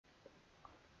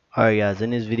Alright guys,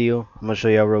 in this video I'm gonna show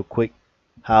y'all real quick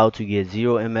how to get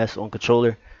 0 ms on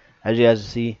controller. As you guys can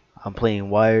see, I'm playing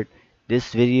wired.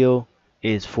 This video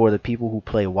is for the people who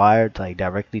play wired, like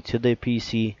directly to their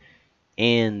PC,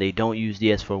 and they don't use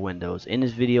DS4 Windows. In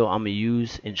this video I'm gonna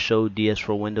use and show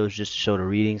DS4 Windows just to show the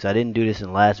readings. I didn't do this in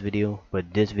the last video,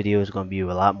 but this video is gonna be a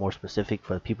lot more specific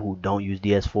for the people who don't use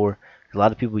DS4. A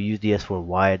lot of people use DS4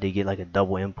 wired, they get like a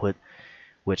double input,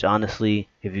 which honestly,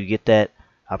 if you get that,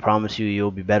 I promise you,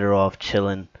 you'll be better off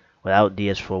chilling without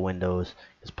DS4 Windows.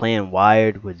 Because playing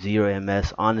wired with 0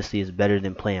 ms honestly is better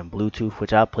than playing Bluetooth,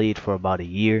 which I played for about a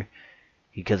year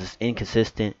because it's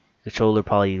inconsistent. Controller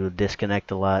probably will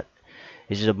disconnect a lot.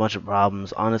 It's just a bunch of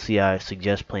problems. Honestly, I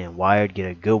suggest playing wired.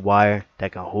 Get a good wire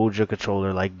that can hold your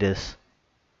controller like this.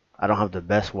 I don't have the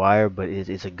best wire, but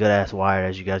it's a good ass wire,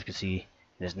 as you guys can see.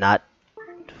 And it's not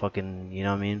fucking, you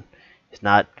know what I mean? It's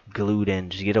not glued in.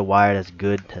 Just get a wire that's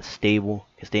good, that's stable,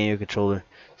 can stay in your controller.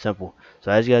 Simple.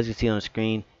 So as you guys can see on the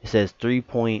screen, it says 3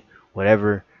 point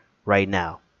whatever right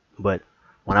now. But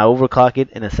when I overclock it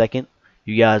in a second,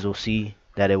 you guys will see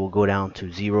that it will go down to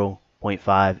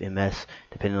 0.5 ms,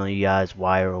 depending on you guys'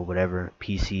 wire or whatever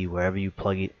PC, wherever you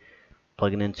plug it.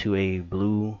 Plug it into a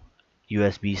blue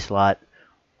USB slot,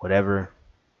 whatever.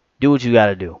 Do what you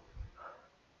gotta do.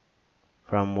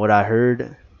 From what I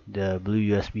heard, the blue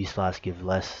USB slots give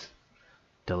less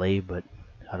delay, but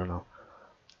I don't know.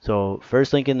 So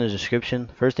first link in the description.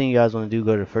 First thing you guys want to do,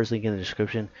 go to the first link in the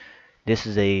description. This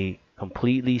is a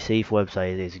completely safe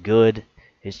website. It's good.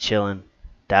 It's chilling.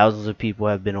 Thousands of people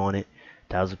have been on it.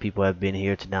 Thousands of people have been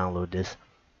here to download this.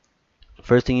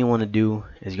 First thing you want to do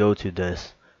is go to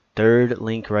this third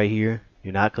link right here.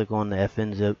 Do not click on the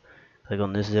FN zip. Click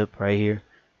on this zip right here.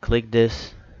 Click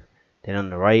this. Then on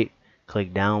the right,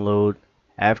 click download.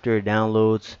 After it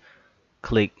downloads,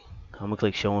 I'm gonna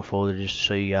click show in folder just to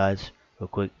show you guys real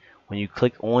quick. When you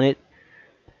click on it,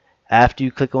 after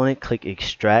you click on it, click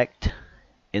extract,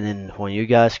 and then on your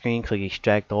guys screen, click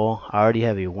extract all. I already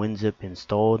have a WinZip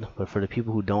installed, but for the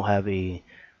people who don't have a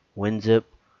WinZip,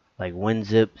 like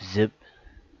WinZip, Zip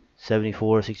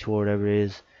 74, 64, whatever it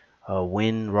is,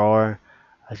 WinRAR,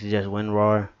 I suggest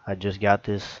WinRAR. I just got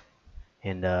this,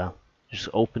 and just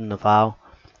open the file.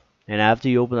 And after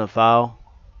you open the file,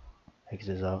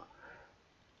 exit this out.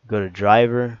 Go to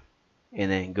driver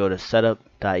and then go to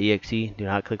setup.exe. Do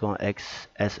not click on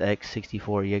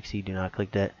XSX64exe. Do not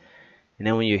click that. And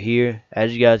then when you're here,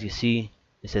 as you guys can see,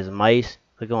 it says mice.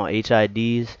 Click on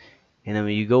HIDs, and then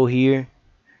when you go here,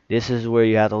 this is where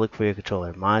you have to look for your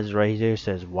controller. Mine is right here. It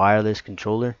says wireless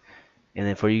controller, and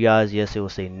then for you guys, yes, it will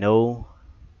say no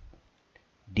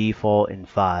default in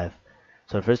 5.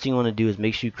 So the first thing you want to do is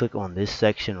make sure you click on this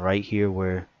section right here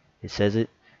where it says it,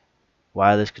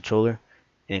 wireless controller,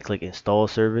 and click install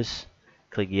service.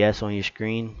 Click yes on your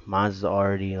screen. Mine's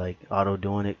already like auto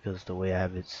doing it because the way I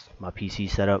have it's my PC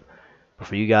set up. But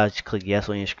for you guys, just click yes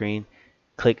on your screen.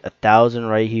 Click 1000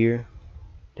 right here,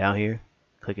 down here.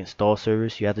 Click install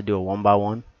service. You have to do it one by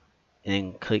one, and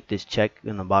then click this check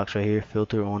in the box right here,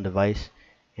 filter on device,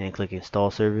 and then click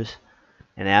install service.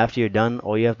 And after you're done,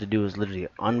 all you have to do is literally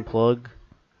unplug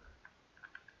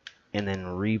and then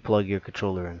replug your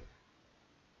controller in.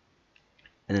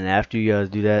 And then after you guys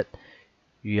do that,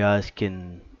 you guys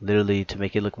can literally, to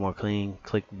make it look more clean,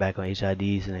 click back on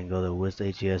HIDs and then go to WIS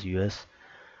HES US.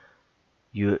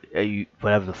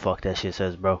 Whatever the fuck that shit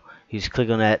says, bro. You just click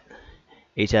on that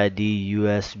HID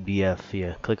USBF.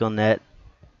 Yeah, click on that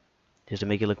just to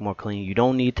make it look more clean. You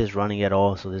don't need this running at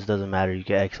all, so this doesn't matter. You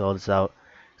can X all this out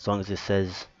as long as it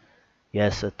says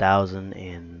yes 1000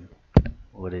 and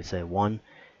what did it say 1.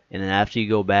 And then after you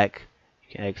go back,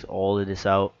 you can X all of this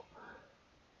out.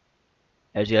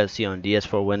 As you guys see on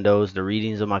DS4 Windows, the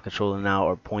readings of my controller now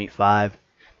are 0.5.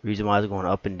 The reason why it's going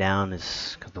up and down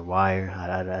is because the wire.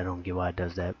 I don't get why it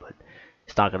does that, but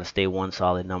it's not going to stay one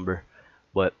solid number.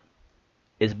 But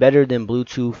it's better than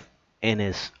Bluetooth, and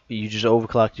you just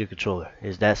overclock your controller.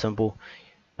 It's that simple.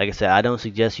 Like I said, I don't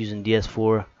suggest using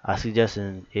DS4. I suggest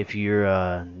if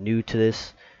you're new to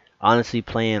this, honestly,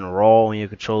 playing raw on your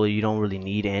controller, you don't really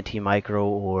need anti-micro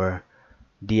or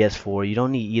DS4. You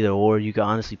don't need either or. You can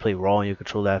honestly play raw on your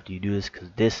controller after you do this, because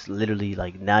this literally,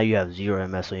 like, now you have 0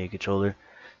 ms on your controller.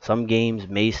 Some games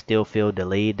may still feel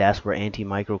delayed. That's where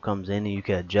anti-micro comes in, and you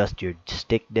can adjust your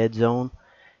stick dead zone,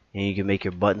 and you can make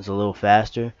your buttons a little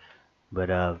faster.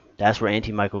 But that's where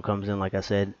anti-micro comes in. Like I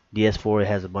said, DS4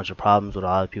 has a bunch of problems with a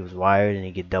lot of people's wired, and they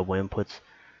get double inputs.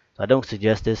 So I don't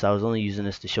suggest this. I was only using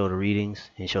this to show the readings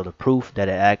and show the proof that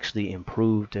it actually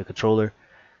improved the controller,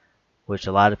 which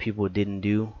a lot of people didn't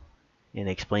do in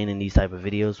explaining these type of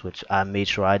videos, which I made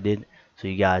sure I did, so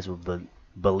you guys would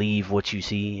believe what you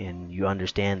see and you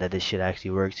understand that this shit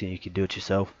actually works and you can do it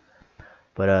yourself.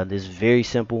 But this is very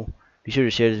simple. Be sure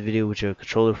to share this video with your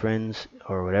controller friends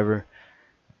or whatever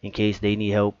in case they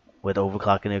need help with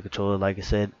overclocking their controller. Like I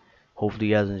said, hopefully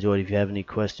you guys enjoyed. If you have any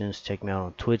questions, check me out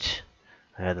on Twitch.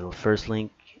 I have the first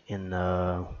link in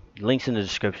links in the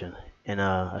description. And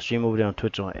I stream over there on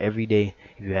Twitch on every day.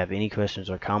 If you have any questions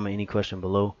or comment any question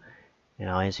below, and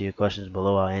I'll answer your questions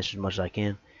below. I'll answer as much as I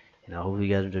can. And I hope you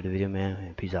guys enjoyed the video, man.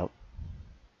 And peace out.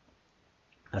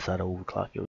 That's how to overclock it.